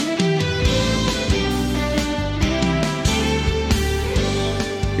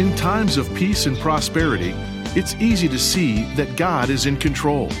times of peace and prosperity, it's easy to see that God is in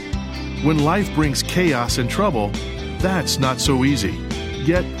control. When life brings chaos and trouble, that's not so easy.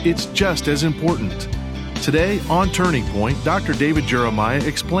 Yet, it's just as important. Today, on Turning Point, Dr. David Jeremiah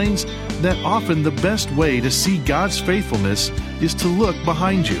explains that often the best way to see God's faithfulness is to look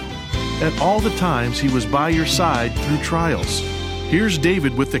behind you, at all the times He was by your side through trials. Here's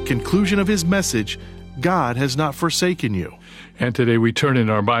David with the conclusion of his message, God has not forsaken you. And today we turn in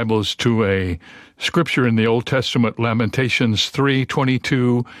our Bibles to a scripture in the Old Testament, Lamentations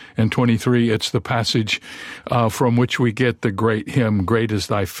 3:22 and 23. It's the passage from which we get the great hymn, Great is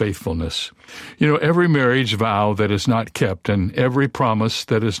Thy Faithfulness. You know, every marriage vow that is not kept, and every promise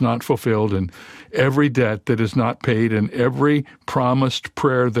that is not fulfilled, and every debt that is not paid, and every promised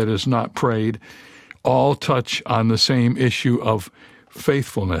prayer that is not prayed, all touch on the same issue of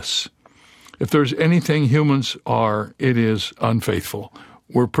faithfulness. If there's anything humans are, it is unfaithful.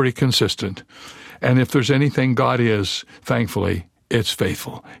 We're pretty consistent. And if there's anything God is, thankfully, it's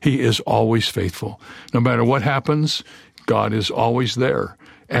faithful. He is always faithful. No matter what happens, God is always there.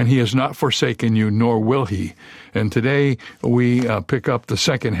 And He has not forsaken you, nor will He. And today we pick up the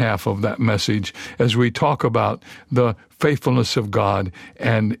second half of that message as we talk about the faithfulness of God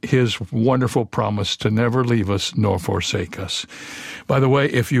and His wonderful promise to never leave us nor forsake us. By the way,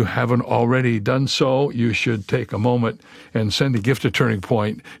 if you haven't already done so, you should take a moment and send a gift to Turning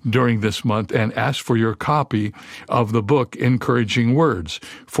Point during this month and ask for your copy of the book, Encouraging Words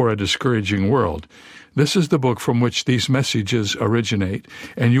for a Discouraging World. This is the book from which these messages originate,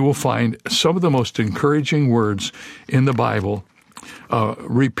 and you will find some of the most encouraging words in the Bible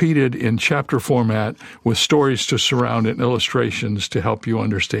repeated in chapter format with stories to surround and illustrations to help you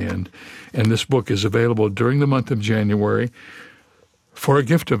understand. And this book is available during the month of January for a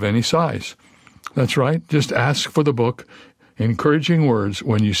gift of any size. That's right. Just ask for the book, Encouraging Words,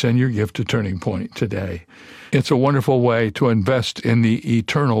 when you send your gift to Turning Point today. It's a wonderful way to invest in the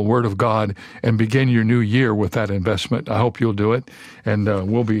eternal Word of God and begin your new year with that investment. I hope you'll do it, and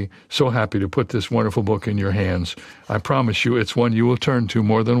we'll be so happy to put this wonderful book in your hands. I promise you it's one you will turn to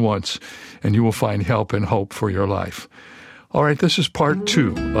more than once, and you will find help and hope for your life. All right, this is part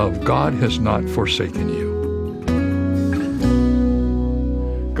 2 of God Has Not Forsaken You.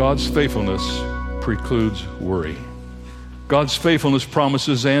 God's faithfulness precludes worry. God's faithfulness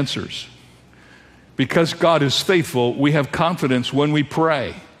promises answers. Because God is faithful, we have confidence when we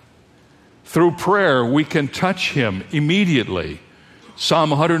pray. Through prayer, we can touch Him immediately. Psalm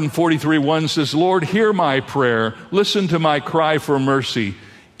 143:1 says, Lord, hear my prayer. Listen to my cry for mercy.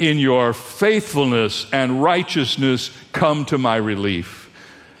 In your faithfulness and righteousness, come to my relief.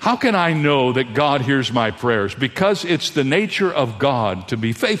 How can I know that God hears my prayers? Because it's the nature of God to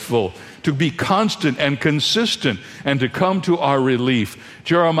be faithful, to be constant and consistent, and to come to our relief.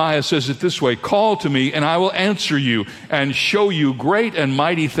 Jeremiah says it this way, call to me and I will answer you and show you great and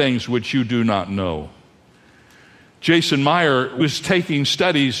mighty things which you do not know. Jason Meyer was taking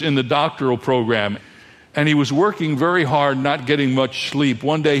studies in the doctoral program, and he was working very hard, not getting much sleep.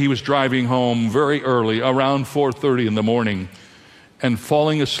 One day he was driving home very early, around 4:30 in the morning, and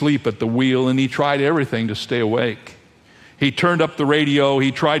falling asleep at the wheel, and he tried everything to stay awake. He turned up the radio,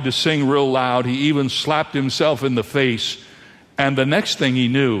 he tried to sing real loud, he even slapped himself in the face, and the next thing he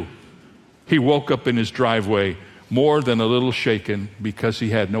knew, he woke up in his driveway more than a little shaken because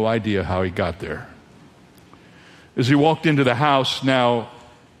he had no idea how he got there. As he walked into the house, now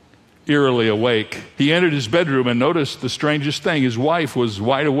eerily awake, he entered his bedroom and noticed the strangest thing. His wife was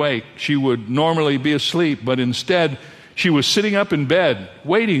wide awake. She would normally be asleep, but instead, she was sitting up in bed,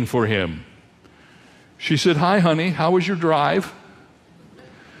 waiting for him. She said, hi, honey, how was your drive?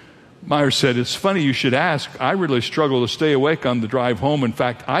 Meyer said, it's funny you should ask. I really struggle to stay awake on the drive home. In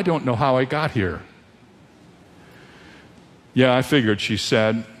fact, I don't know how I got here. Yeah, I figured, she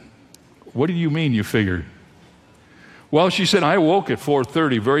said. What do you mean you figured? Well, she said, I awoke at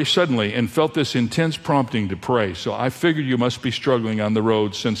 4:30 very suddenly and felt this intense prompting to pray. So I figured you must be struggling on the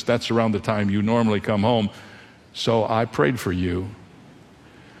road since that's around the time you normally come home. So I prayed for you.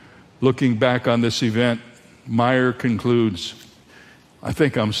 Looking back on this event, Meyer concludes, I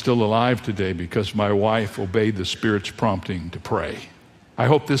think I'm still alive today because my wife obeyed the Spirit's prompting to pray. I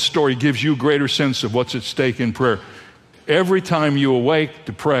hope this story gives you a greater sense of what's at stake in prayer. Every time you awake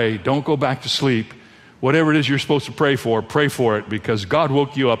to pray, don't go back to sleep. Whatever it is you're supposed to pray for it, because God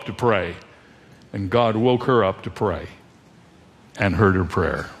woke you up to pray, and God woke her up to pray and heard her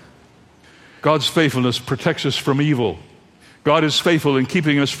prayer. God's faithfulness protects us from evil. God is faithful in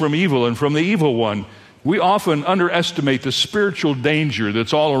keeping us from evil and from the evil one. We often underestimate the spiritual danger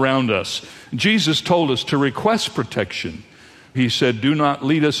that's all around us. Jesus told us to request protection. He said, do not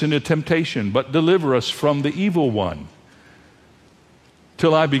lead us into temptation, but deliver us from the evil one.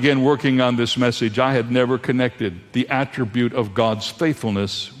 Till I began working on this message, I had never connected the attribute of God's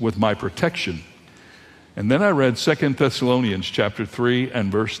faithfulness with my protection. And then I read 2 Thessalonians chapter 3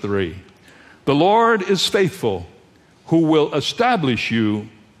 and verse 3. The Lord is faithful, who will establish you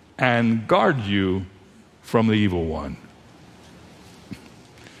and guard you from the evil one.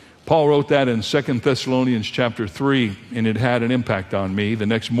 Paul wrote that in 2 Thessalonians chapter 3, and it had an impact on me. The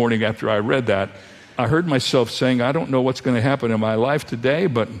next morning after I read that, I heard myself saying, I don't know what's going to happen in my life today,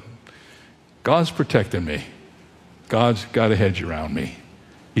 but God's protecting me. God's got a hedge around me.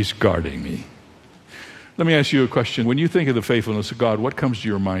 He's guarding me. Let me ask you a question. When you think of the faithfulness of God, what comes to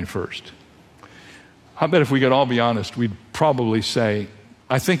your mind first? I bet if we could all be honest, we'd probably say,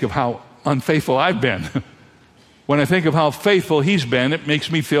 I think of how unfaithful I've been. When I think of how faithful He's been, it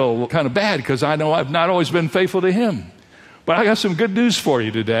makes me feel kind of bad because I know I've not always been faithful to Him. But I got some good news for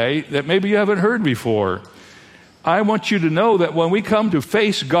you today that maybe you haven't heard before. I want you to know that when we come to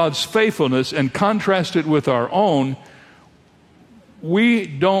face God's faithfulness and contrast it with our own, we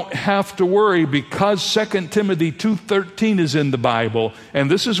don't have to worry because 2 Timothy 2:13 is in the Bible.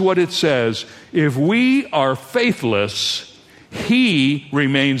 And this is what it says. If we are faithless, He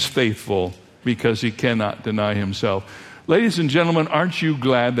remains faithful because He cannot deny Himself. Ladies and gentlemen, aren't you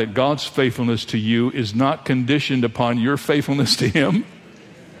glad that God's faithfulness to you is not conditioned upon your faithfulness to Him?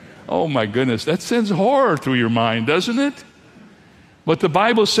 Oh my goodness, that sends horror through your mind, doesn't it? But the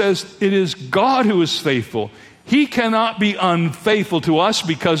Bible says it is God who is faithful. He cannot be unfaithful to us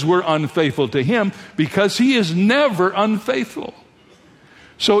because we're unfaithful to Him, because He is never unfaithful.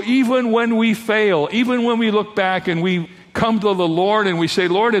 So even when we fail, even when we look back and we come to the Lord and we say,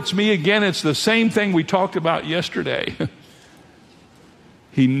 Lord, it's me again, it's the same thing we talked about yesterday.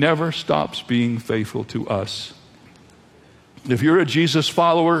 He never stops being faithful to us. If you're a Jesus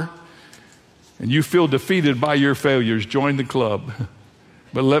follower and you feel defeated by your failures, join the club.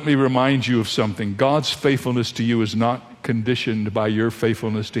 But let me remind you of something. God's faithfulness to you is not conditioned by your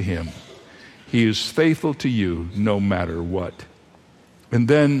faithfulness to Him. He is faithful to you no matter what. And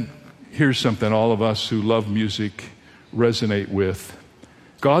then here's something all of us who love music resonate with.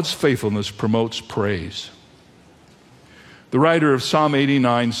 God's faithfulness promotes praise. The writer of Psalm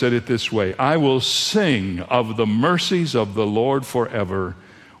 89 said it this way, I will sing of the mercies of the Lord forever.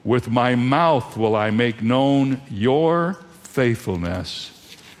 With my mouth will I make known your faithfulness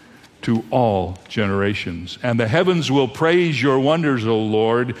to all generations. And the heavens will praise your wonders, O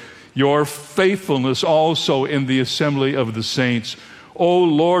Lord, your faithfulness also in the assembly of the saints. O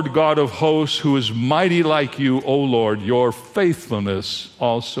Lord God of hosts, who is mighty like you, O Lord, your faithfulness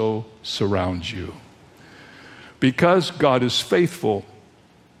also surrounds you. Because God is faithful,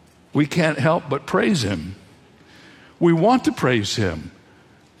 we can't help but praise Him. We want to praise Him.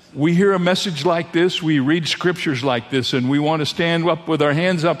 We hear a message like this, we read scriptures like this, and we want to stand up with our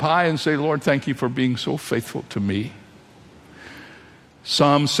hands up high and say, Lord, thank you for being so faithful to me.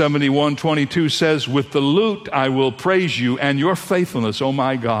 Psalm 71:22 says, with the lute I will praise you and your faithfulness, O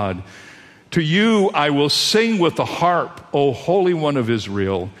my God. To you I will sing with the harp, O Holy One of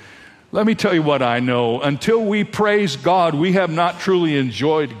Israel. Let me tell you what I know. Until we praise God, we have not truly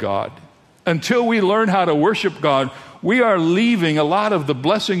enjoyed God. Until we learn how to worship God, we are leaving a lot of the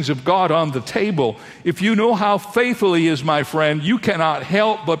blessings of God on the table. If you know how faithful He is, my friend, you cannot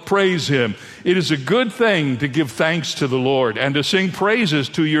help but praise Him. It is a good thing to give thanks to the Lord and to sing praises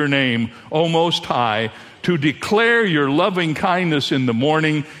to your name, O Most High, to declare your loving kindness in the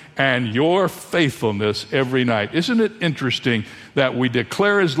morning and your faithfulness every night. Isn't it interesting that we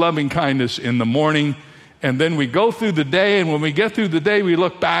declare His loving kindness in the morning, and then we go through the day, and when we get through the day, we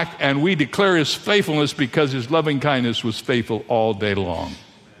look back and we declare His faithfulness because His loving kindness was faithful all day long.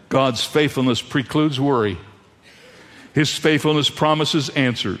 God's faithfulness precludes worry. His faithfulness promises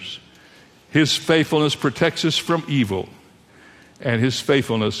answers. His faithfulness protects us from evil. And His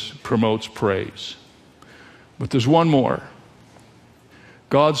faithfulness promotes praise. But there's one more.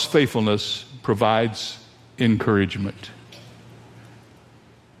 God's faithfulness provides encouragement.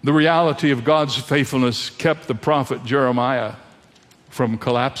 The reality of God's faithfulness kept the prophet Jeremiah from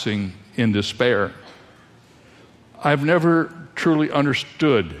collapsing in despair. I've never truly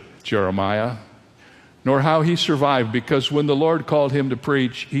understood Jeremiah, nor how he survived, because when the Lord called him to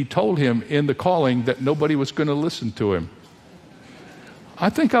preach, He told him in the calling that nobody was going to listen to him. I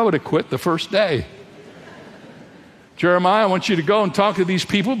think I would have quit the first day. Jeremiah, I want you to go and talk to these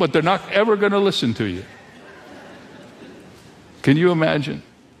people, but they're not ever going to listen to you. Can you imagine?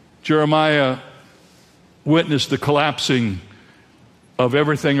 Jeremiah witnessed the collapsing of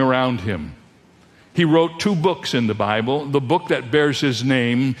everything around him. He wrote 2 books in the Bible, the book that bears his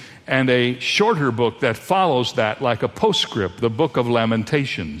name and a shorter book that follows that like a postscript, the book of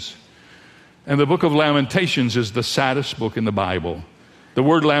Lamentations. And the book of Lamentations is the saddest book in the Bible. The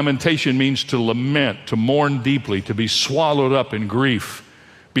word lamentation means to lament, to mourn deeply, to be swallowed up in grief.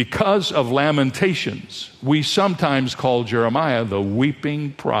 Because of Lamentations, we sometimes call Jeremiah the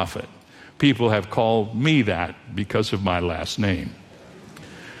weeping prophet. People have called me that because of my last name.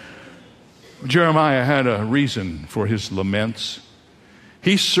 Jeremiah had a reason for his laments.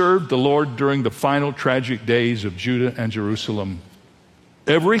 He served the Lord during the final tragic days of Judah and Jerusalem.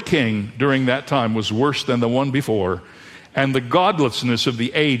 Every king during that time was worse than the one before, and the godlessness of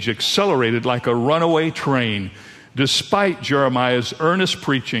the age accelerated like a runaway train. Despite Jeremiah's earnest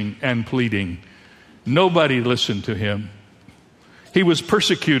preaching and pleading, nobody listened to him. He was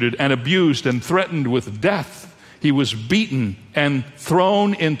persecuted and abused and threatened with death. He was beaten and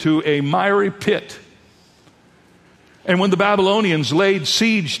thrown into a miry pit. And when the Babylonians laid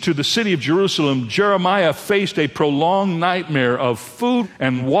siege to the city of Jerusalem, Jeremiah faced a prolonged nightmare of food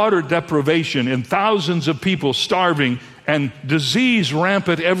and water deprivation and thousands of people starving and disease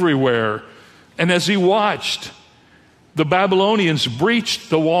rampant everywhere. And as he watched, the Babylonians breached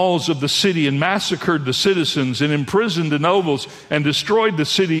the walls of the city and massacred the citizens and imprisoned the nobles and destroyed the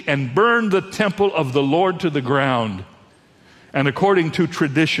city and burned the temple of the Lord to the ground. And according to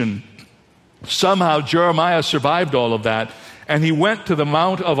tradition, somehow Jeremiah survived all of that, and he went to the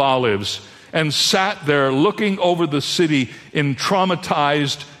Mount of Olives and sat there looking over the city in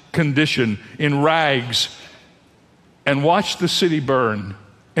traumatized condition, in rags, and watched the city burn.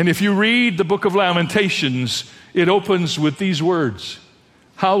 And if you read the book of Lamentations, it opens with these words: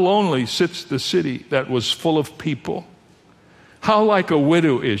 "How lonely sits the city that was full of people. How like a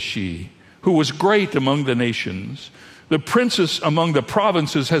widow is she, who was great among the nations. The princess among the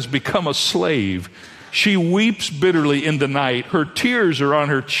provinces has become a slave. She weeps bitterly in the night. Her tears are on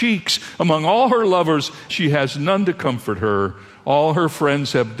her cheeks. Among all her lovers, she has none to comfort her. All her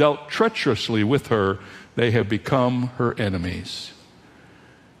friends have dealt treacherously with her. They have become her enemies."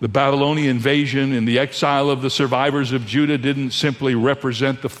 The Babylonian invasion and the exile of the survivors of Judah didn't simply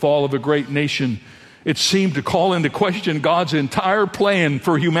represent the fall of a great nation. It seemed to call into question God's entire plan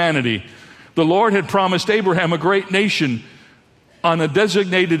for humanity. The Lord had promised Abraham a great nation on a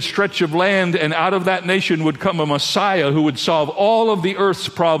designated stretch of land, and out of that nation would come a Messiah who would solve all of the earth's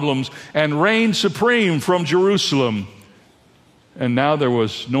problems and reign supreme from Jerusalem. And now there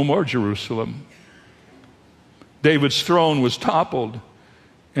was no more Jerusalem. David's throne was toppled,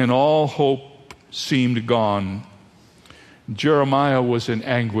 and all hope seemed gone. Jeremiah was in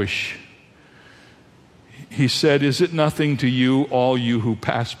anguish. He said, "Is it nothing to you, all you who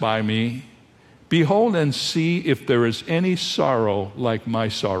pass by me? Behold and see if there is any sorrow like my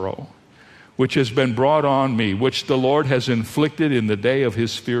sorrow, which has been brought on me, which the Lord has inflicted in the day of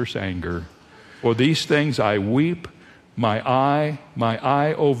his fierce anger. For these things I weep, my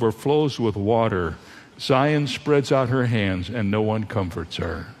eye overflows with water. Zion spreads out her hands, and no one comforts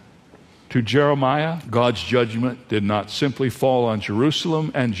her." To Jeremiah, God's judgment did not simply fall on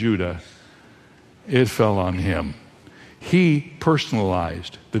Jerusalem and Judah. It fell on him. He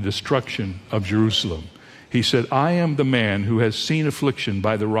personalized the destruction of Jerusalem. He said, "I am the man who has seen affliction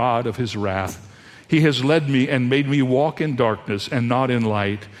by the rod of his wrath. He has led me and made me walk in darkness and not in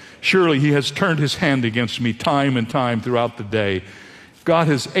light. Surely he has turned his hand against me time and time throughout the day. God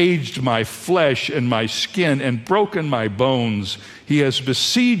has aged my flesh and my skin and broken my bones. He has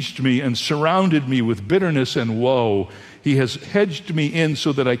besieged me and surrounded me with bitterness and woe. He has hedged me in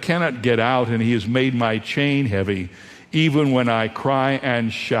so that I cannot get out, and he has made my chain heavy. Even when I cry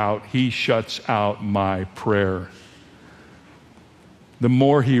and shout, he shuts out my prayer." The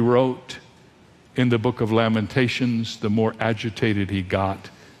more he wrote in the book of Lamentations, the more agitated he got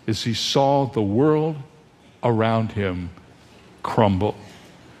as he saw the world around him crumble.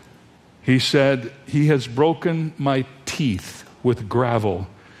 He said, "He has broken my teeth with gravel.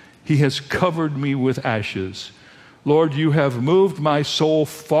 He has covered me with ashes. Lord, you have moved my soul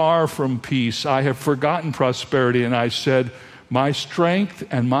far from peace. I have forgotten prosperity, and I said, my strength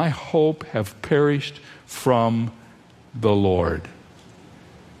and my hope have perished from the Lord."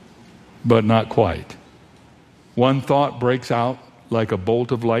 But not quite. One thought breaks out like a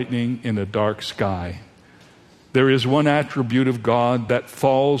bolt of lightning in a dark sky. There is one attribute of God that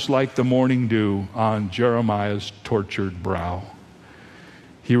falls like the morning dew on Jeremiah's tortured brow.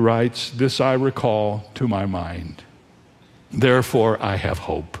 He writes, "This I recall to my mind. Therefore I have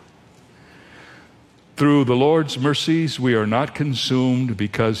hope. Through the Lord's mercies we are not consumed,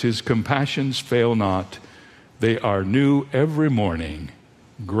 because his compassions fail not. They are new every morning.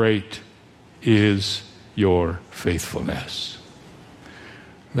 Great is your faithfulness.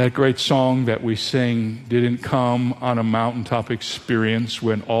 That great song that we sing didn't come on a mountaintop experience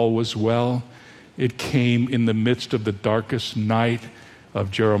when all was well. It came in the midst of the darkest night of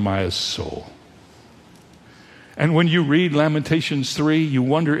Jeremiah's soul. And when you read Lamentations 3, you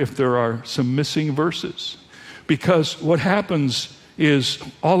wonder if there are some missing verses. Because what happens is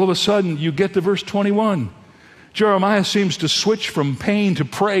all of a sudden you get to verse 21. Jeremiah seems to switch from pain to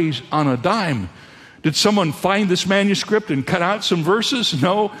praise on a dime. Did someone find this manuscript and cut out some verses?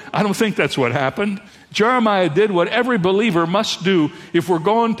 No, I don't think that's what happened. Jeremiah did what every believer must do if we're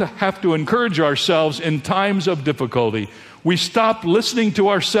going to have to encourage ourselves in times of difficulty. We stop listening to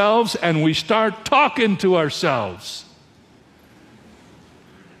ourselves and we start talking to ourselves.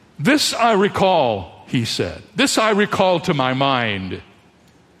 This I recall, he said. This I recall to my mind.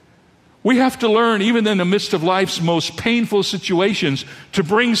 We have to learn, even in the midst of life's most painful situations, to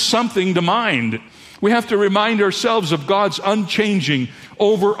bring something to mind. We have to remind ourselves of God's unchanging,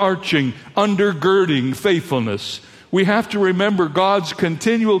 overarching, undergirding faithfulness. We have to remember God's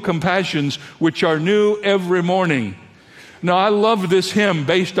continual compassions, which are new every morning. Now, I love this hymn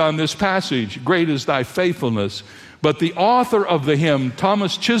based on this passage, "Great is thy faithfulness." But the author of the hymn,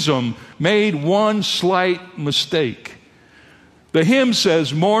 Thomas Chisholm, made one slight mistake. The hymn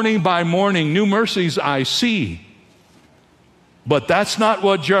says, "Morning by morning, new mercies I see." But that's not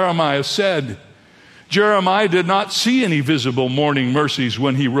what Jeremiah said. Jeremiah did not see any visible morning mercies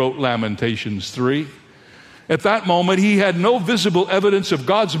when he wrote Lamentations 3. At that moment, he had no visible evidence of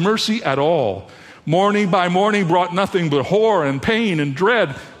God's mercy at all. Morning by morning brought nothing but horror and pain and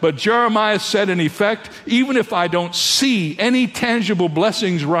dread. But Jeremiah said, in effect, even if I don't see any tangible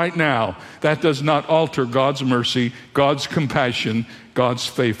blessings right now, that does not alter God's mercy, God's compassion, God's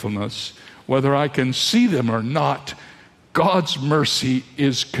faithfulness. Whether I can see them or not, God's mercy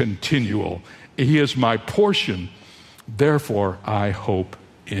is continual. He is my portion. Therefore, I hope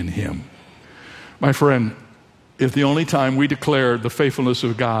in him. My friend, if the only time we declare the faithfulness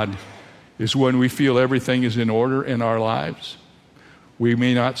of God is when we feel everything is in order in our lives, we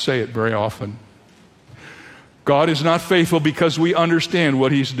may not say it very often. God is not faithful because we understand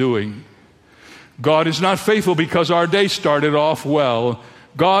what he's doing. God is not faithful because our day started off well.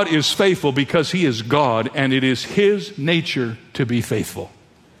 God is faithful because he is God, and it is his nature to be faithful.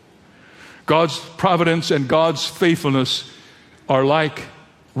 God's providence and God's faithfulness are like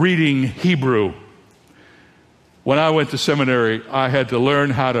reading Hebrew. When I went to seminary, I had to learn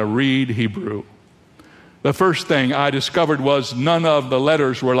how to read Hebrew. The first thing I discovered was none of the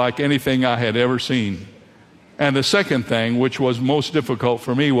letters were like anything I had ever seen. And the second thing, which was most difficult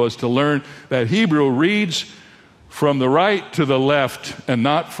for me, was to learn that Hebrew reads from the right to the left and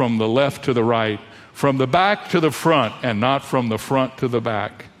not from the left to the right, from the back to the front and not from the front to the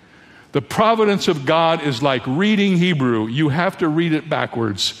back. The providence of God is like reading Hebrew. You have to read it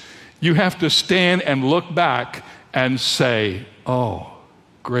backwards. You have to stand and look back and say, "Oh,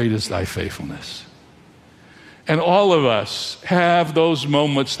 great is thy faithfulness." And all of us have those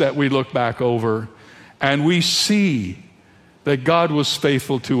moments that we look back over and we see that God was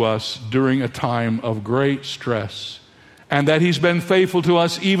faithful to us during a time of great stress, and that he's been faithful to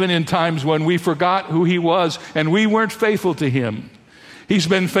us even in times when we forgot who he was and we weren't faithful to him. He's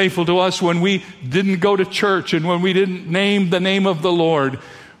been faithful to us when we didn't go to church and when we didn't name the name of the Lord.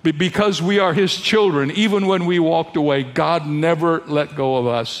 Because we are his children, even when we walked away, God never let go of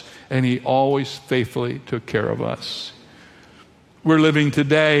us, and he always faithfully took care of us. We're living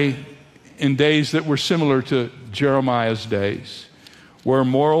today in days that were similar to Jeremiah's days, where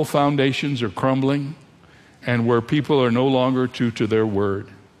moral foundations are crumbling and where people are no longer true to their word.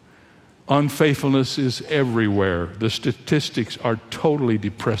 Unfaithfulness is everywhere. The statistics are totally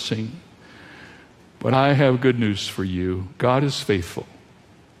depressing. But I have good news for you. God is faithful.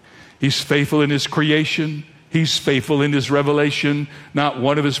 He's faithful in his creation. He's faithful in his revelation. Not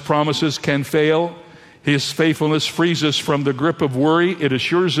one of his promises can fail. His faithfulness frees us from the grip of worry. It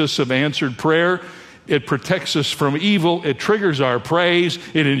assures us of answered prayer. It protects us from evil. It triggers our praise.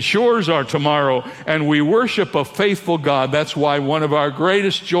 It ensures our tomorrow. And we worship a faithful God. That's why one of our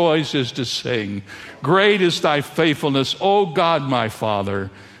greatest joys is to sing, "Great is thy faithfulness, O God, my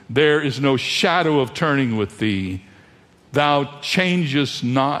Father. There is no shadow of turning with thee. Thou changest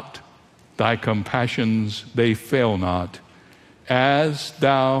not. Thy compassions, they fail not. As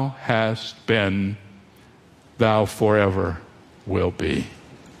thou hast been, thou forever will be."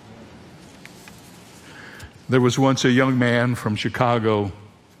 There was once a young man from Chicago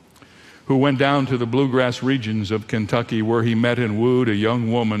who went down to the bluegrass regions of Kentucky, where he met and wooed a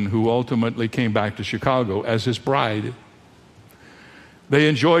young woman who ultimately came back to Chicago as his bride. They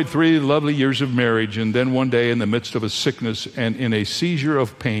enjoyed 3 lovely years of marriage, and then one day, in the midst of a sickness and in a seizure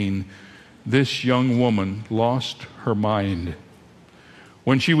of pain, this young woman lost her mind.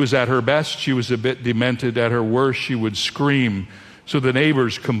 When she was at her best, she was a bit demented. At her worst, she would scream, so the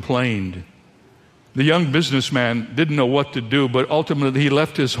neighbors complained. The young businessman didn't know what to do, but ultimately he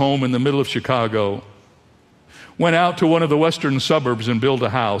left his home in the middle of Chicago, went out to one of the western suburbs and built a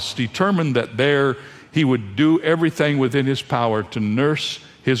house, determined that there he would do everything within his power to nurse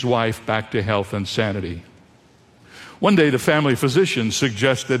his wife back to health and sanity. One day, the family physician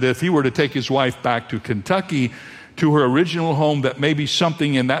suggested that if he were to take his wife back to Kentucky, to her original home, that maybe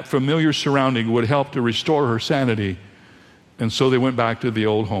something in that familiar surrounding would help to restore her sanity. And so they went back to the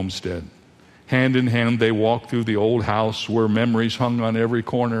old homestead. Hand in hand, they walked through the old house where memories hung on every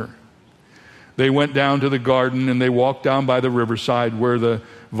corner. They went down to the garden and they walked down by the riverside where the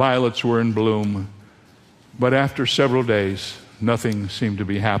violets were in bloom. But after several days, nothing seemed to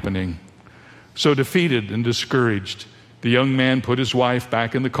be happening. So defeated and discouraged, the young man put his wife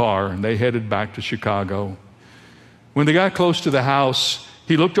back in the car and they headed back to Chicago. When they got close to the house,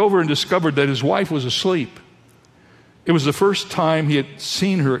 he looked over and discovered that his wife was asleep. It was the first time he had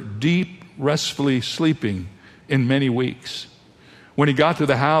seen her deep, restfully sleeping in many weeks. When he got to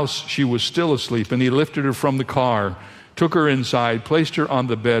the house, she was still asleep, and he lifted her from the car, took her inside, placed her on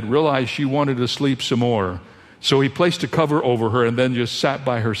the bed, realized she wanted to sleep some more. So he placed a cover over her and then just sat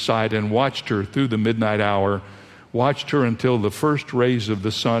by her side and watched her through the midnight hour, watched her until the first rays of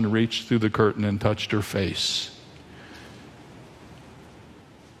the sun reached through the curtain and touched her face.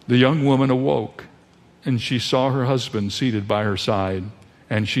 The young woman awoke, and she saw her husband seated by her side,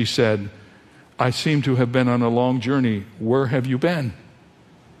 and she said, "I seem to have been on a long journey. Where have you been?"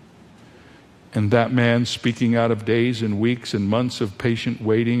 And that man, speaking out of days and weeks and months of patient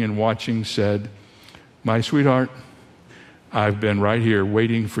waiting and watching, said, "My sweetheart, I've been right here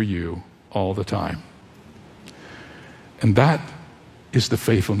waiting for you all the time." And that is the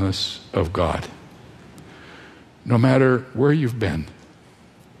faithfulness of God. No matter where you've been,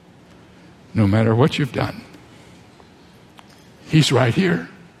 no matter what you've done, He's right here.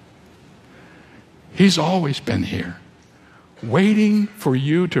 He's always been here, waiting for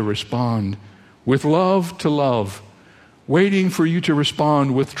you to respond with love to love, waiting for you to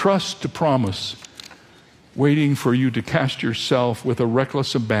respond with trust to promise, waiting for you to cast yourself with a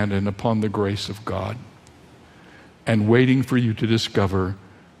reckless abandon upon the grace of God, and waiting for you to discover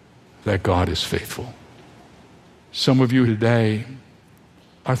that God is faithful. Some of you today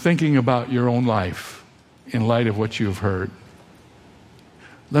are thinking about your own life in light of what you've heard.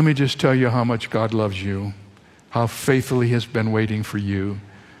 Let me just tell you how much God loves you, how faithfully He has been waiting for you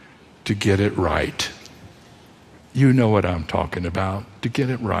to get it right. You know what I'm talking about, to get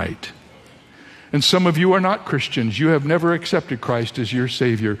it right. And some of you are not Christians. You have never accepted Christ as your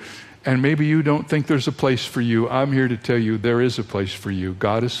Savior, and maybe you don't think there's a place for you. I'm here to tell you there is a place for you.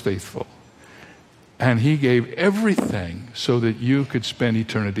 God is faithful. And He gave everything so that you could spend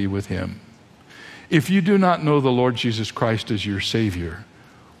eternity with Him. If you do not know the Lord Jesus Christ as your Savior,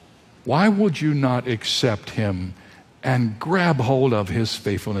 why would you not accept Him and grab hold of His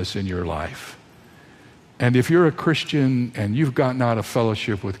faithfulness in your life? And if you're a Christian and you've gotten out of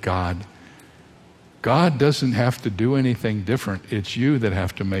fellowship with God, God doesn't have to do anything different. It's you that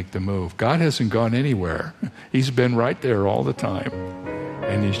have to make the move. God hasn't gone anywhere. He's been right there all the time.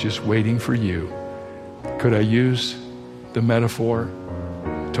 And He's just waiting for you. Could I use the metaphor?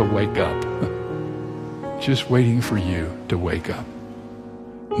 To wake up. Just waiting for you to wake up.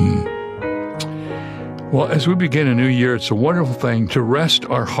 Well, as we begin a new year, it's a wonderful thing to rest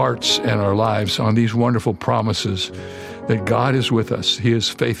our hearts and our lives on these wonderful promises that God is with us. He is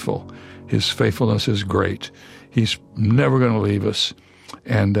faithful. His faithfulness is great. He's never going to leave us.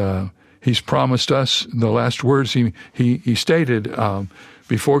 And He's promised us the last words He stated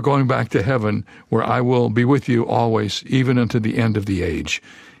before going back to heaven, where I will be with you always, even unto the end of the age.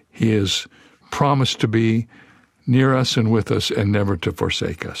 He is promised to be near us and with us and never to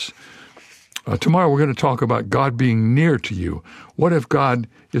forsake us. Tomorrow we're going to talk about God being near to you. What if God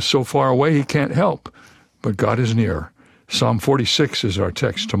is so far away He can't help? But God is near. Psalm 46 is our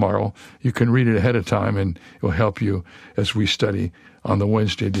text tomorrow. You can read it ahead of time, and it will help you as we study on the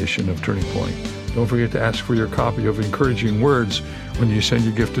Wednesday edition of Turning Point. Don't forget to ask for your copy of Encouraging Words when you send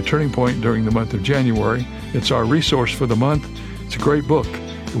your gift to Turning Point during the month of January. It's our resource for the month. It's a great book.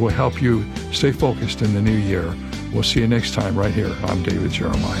 It will help you stay focused in the new year. We'll see you next time right here. I'm David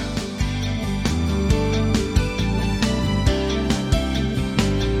Jeremiah.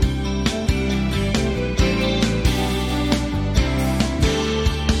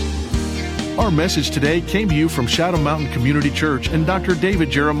 Our Our message today came to you from Shadow Mountain Community Church and Dr.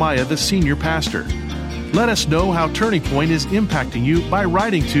 David Jeremiah, the senior pastor. Let us know how Turning Point is impacting you by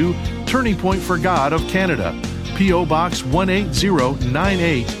writing to Turning Point for God of Canada, P.O. Box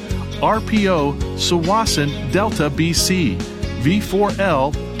 18098, RPO, Sawasan, Delta, BC,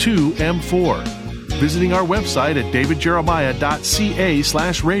 V4L 2M4. Visiting our website at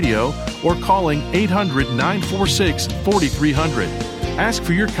davidjeremiah.ca/radio or calling 800-946-4300. Ask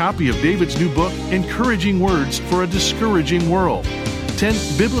for your copy of David's new book, Encouraging Words for a Discouraging World. 10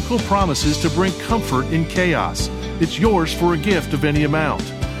 Biblical Promises to Bring Comfort in Chaos. It's yours for a gift of any amount.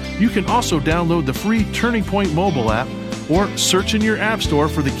 You can also download the free Turning Point mobile app or search in your app store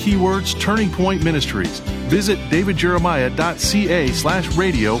for the keywords Turning Point Ministries. Visit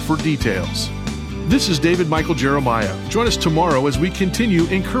davidjeremiah.ca/radio for details. This is David Michael Jeremiah. Join us tomorrow as we continue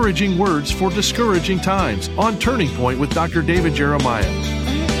encouraging words for discouraging times on Turning Point with Dr. David Jeremiah.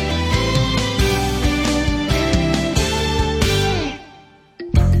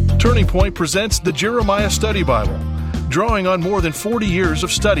 Turning Point presents the Jeremiah Study Bible, drawing on more than 40 years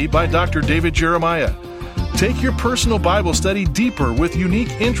of study by Dr. David Jeremiah. Take your personal Bible study deeper with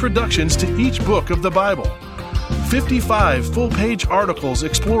unique introductions to each book of the Bible. 55 full-page articles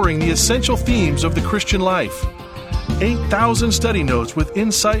exploring the essential themes of the Christian life. 8,000 study notes with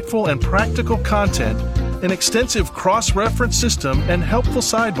insightful and practical content, an extensive cross-reference system, and helpful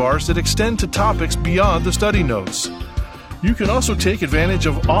sidebars that extend to topics beyond the study notes. You can also take advantage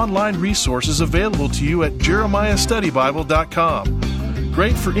of online resources available to you at jeremiahstudybible.com.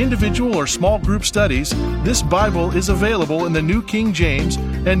 Great for individual or small group studies, this Bible is available in the New King James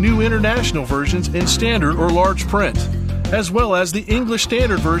and New International versions in standard or large print, as well as the English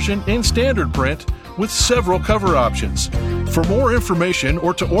Standard Version in standard print with several cover options. For more information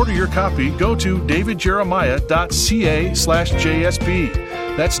or to order your copy, go to davidjeremiah.ca/JSB.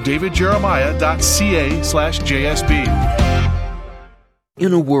 That's davidjeremiah.ca/JSB.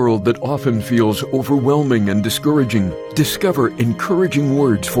 In a world that often feels overwhelming and discouraging, discover Encouraging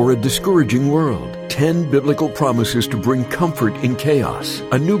Words for a Discouraging World. 10 Biblical Promises to Bring Comfort in Chaos.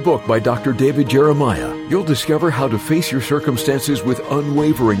 A new book by Dr. David Jeremiah. You'll discover how to face your circumstances with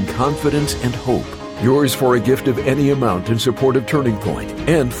unwavering confidence and hope. Yours for a gift of any amount in support of Turning Point.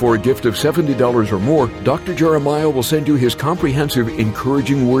 And for a gift of $70 or more, Dr. Jeremiah will send you his comprehensive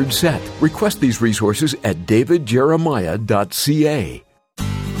Encouraging Word set. Request these resources at davidjeremiah.ca.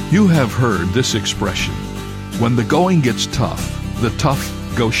 You have heard this expression, when the going gets tough, the tough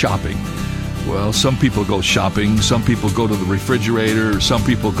go shopping. Well, some people go shopping, some people go to the refrigerator, some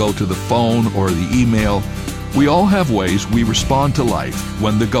people go to the phone or the email. We all have ways we respond to life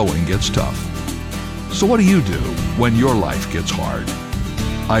when the going gets tough. So what do you do when your life gets hard?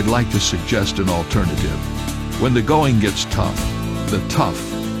 I'd like to suggest an alternative. When the going gets tough, the tough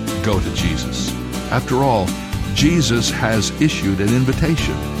go to Jesus. After all, Jesus has issued an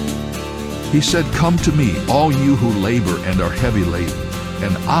invitation. He said, "Come to me, all you who labor and are heavy laden,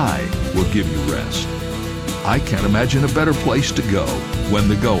 and I will give you rest." I can't imagine a better place to go when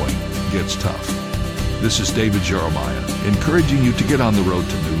the going gets tough. This is David Jeremiah, encouraging you to get on the road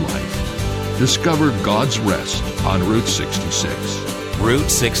to new life. Discover God's rest on Route 66.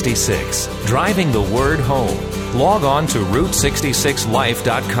 Route 66, driving the word home. Log on to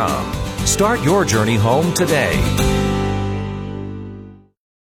Route66Life.com. Start your journey home today.